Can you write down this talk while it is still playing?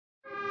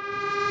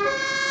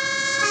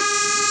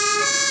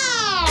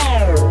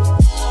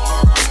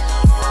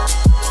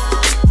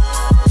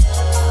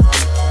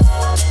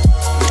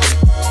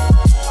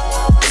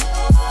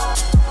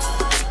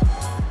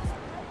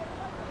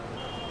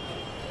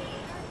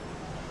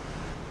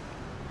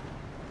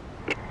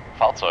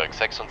Fahrzeug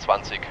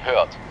 26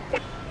 hört.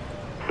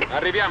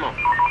 Arriviamo.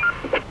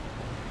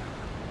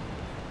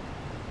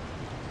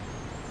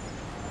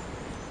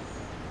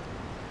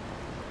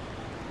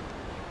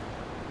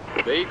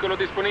 Veicolo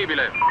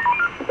disponibile.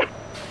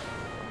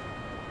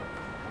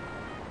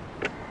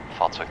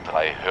 Fahrzeug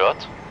 3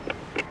 hört.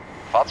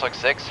 Fahrzeug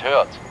 6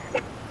 hört.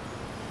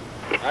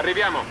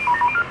 Arriviamo.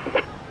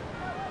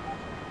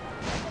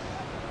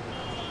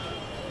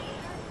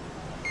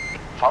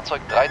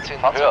 Fahrzeug 13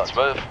 Fahrzeug hört.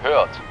 12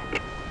 hört.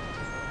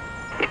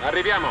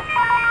 Arriviamo.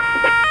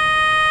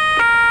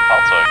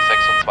 Fahrzeug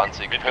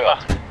 26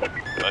 hört.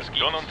 Was geht?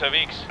 Schon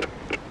unterwegs.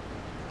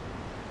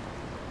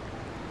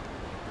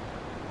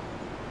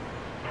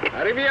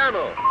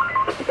 Arriviamo.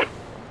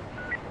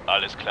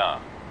 Alles klar.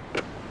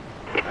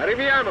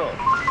 Arriviamo.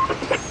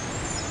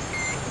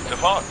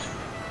 Sofort.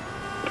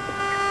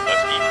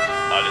 Was gibt's?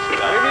 Alles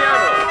klar.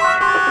 Arriviamo.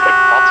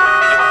 Fahrzeug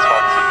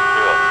 24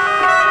 hört.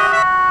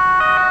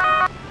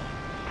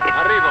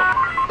 Arrivo.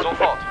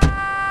 Sofort.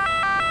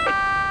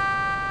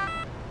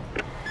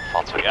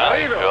 Fahrzeug 3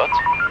 Arrivo. hört.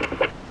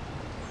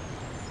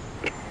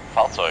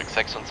 Fahrzeug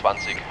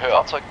 26 hört.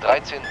 Fahrzeug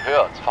 13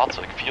 hört.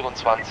 Fahrzeug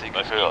 24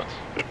 Was hört.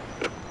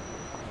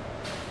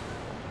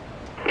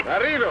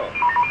 Arrivo.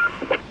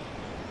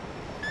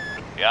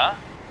 Ja?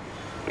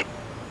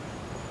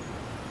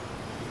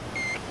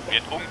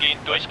 Wird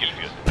umgehend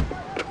durchgeführt.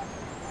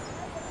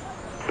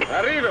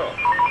 Arrivo.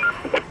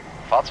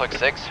 Fahrzeug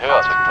 6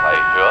 hört. Fahrzeug 3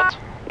 hört.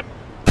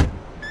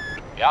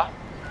 Ja?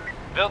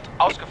 Wird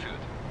ausgeführt.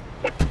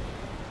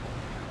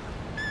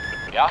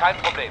 Ja? Kein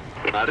Problem.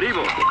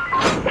 Arrivo.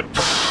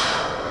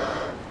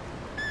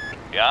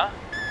 Ja?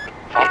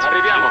 Fahrzeug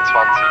Arriviamo.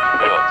 24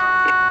 hört.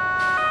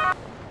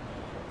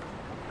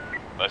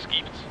 Was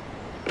gibt's?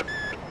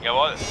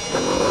 Jawohl.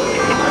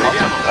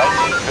 Fahrzeug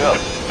 13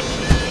 hört.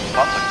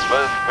 Fahrzeug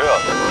 12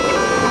 hört.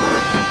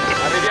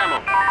 Arriviamo.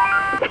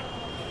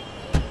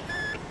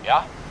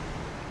 Ja?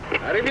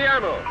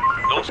 Arriviamo.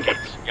 Los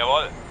geht's.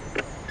 Jawohl.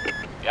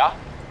 Ja?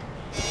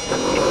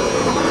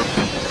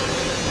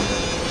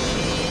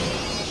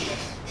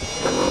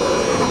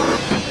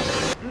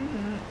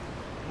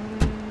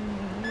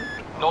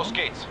 Los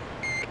geht's.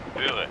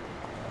 Höre.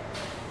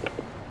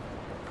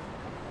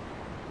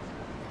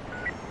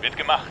 Wird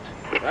gemacht.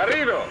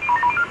 Arrivo.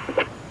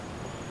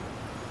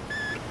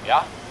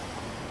 Ja?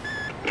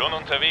 Schon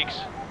unterwegs.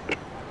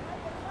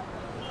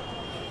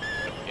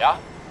 Ja?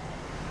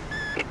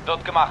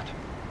 Wird gemacht.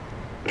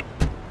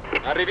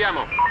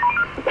 Arriviamo.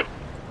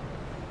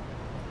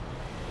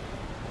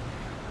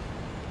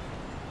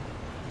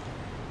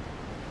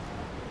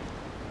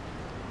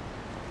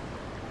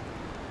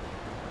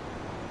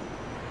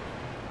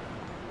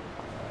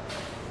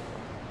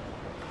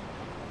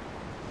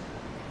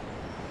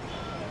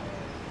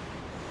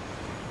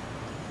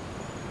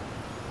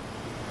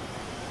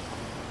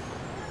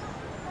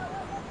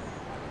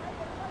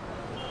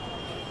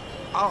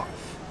 Off.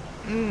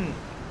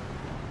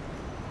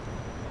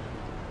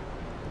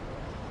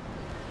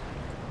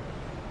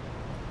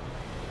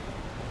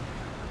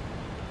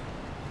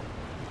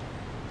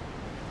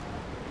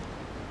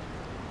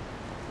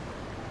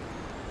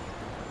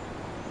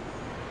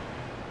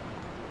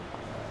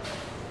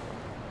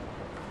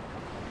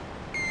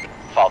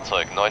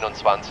 Fahrzeug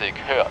 29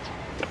 hört.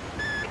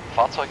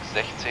 Fahrzeug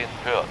 16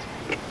 hört.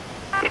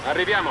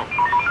 Arriviamo.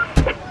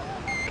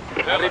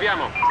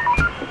 Arriviamo.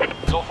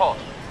 Sofort.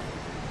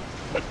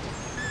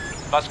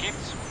 Was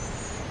gibt's?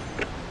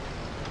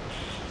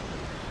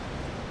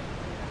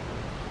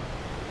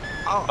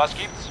 Off. Was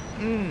gibt's?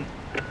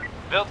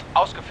 Wird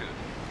ausgeführt.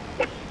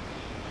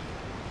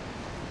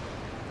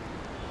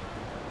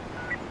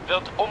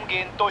 Wird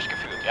umgehend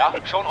durchgeführt, ja?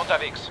 Schon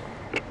unterwegs.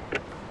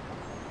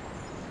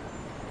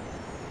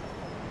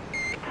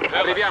 Höre.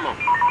 Arriviamo.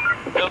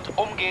 Wird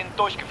umgehend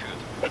durchgeführt.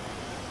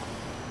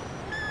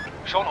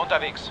 Schon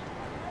unterwegs.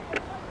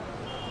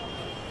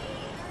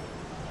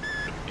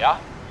 Ja?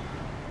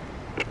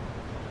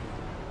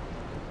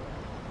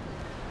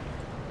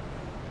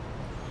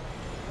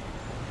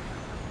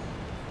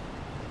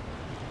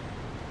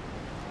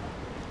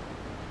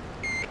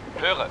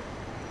 Höre.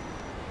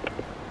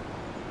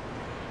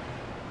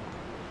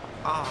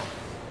 Off.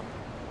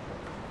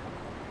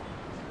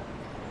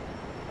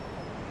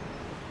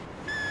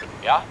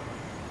 Ja?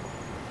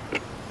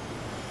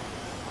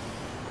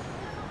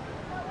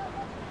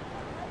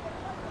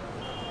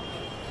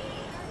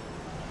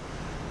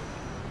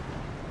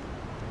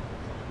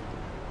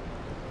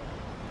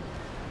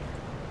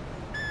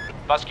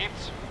 Was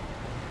gibt's?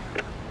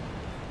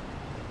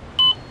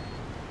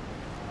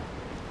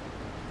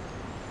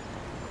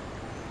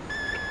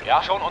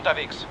 Ja, schon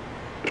unterwegs.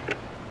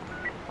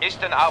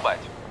 Ist in Arbeit.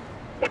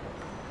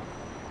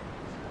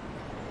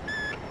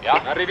 Ja?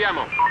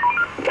 Arriviamo.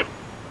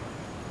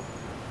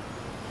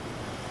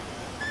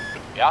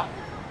 Ja?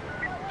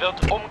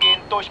 Wird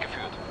umgehend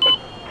durchgeführt.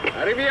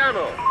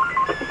 Arriviamo.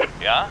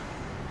 Ja?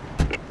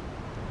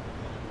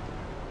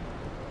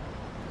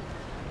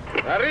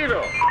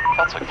 Arrivo.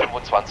 Fahrzeug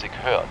 25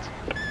 hört.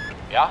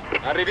 Ja?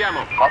 Arriviamo.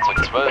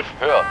 Fahrzeug 12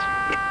 hört.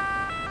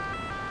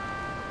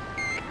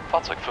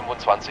 Fahrzeug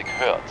 25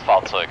 hört.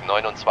 Fahrzeug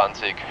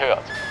 29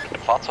 hört.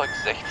 Fahrzeug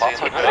 16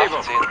 Fahrzeug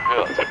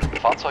hört.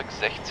 Fahrzeug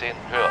 16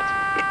 hört.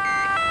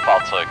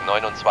 Fahrzeug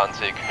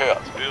 29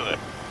 hört. Höre.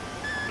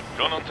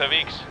 Schon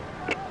unterwegs.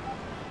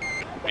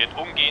 Wird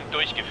umgehend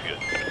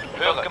durchgeführt.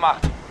 Höre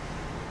gemacht.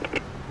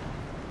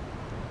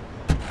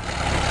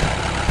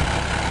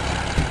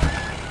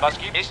 Was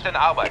gibt es in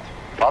Arbeit?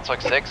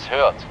 Fahrzeug 6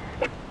 hört.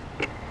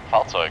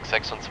 Fahrzeug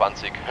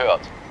 26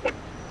 hört.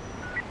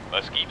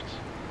 Was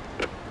gibt's?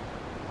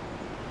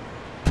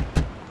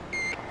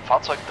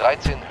 Fahrzeug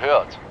 13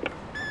 hört.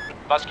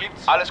 Was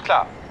gibt's? Alles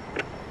klar.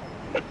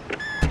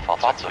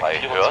 Fahrzeug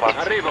 3 hört.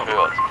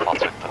 Hört.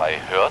 Fahrzeug 3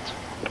 hört.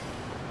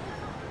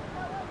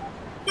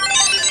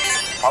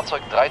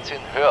 Fahrzeug 13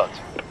 hört.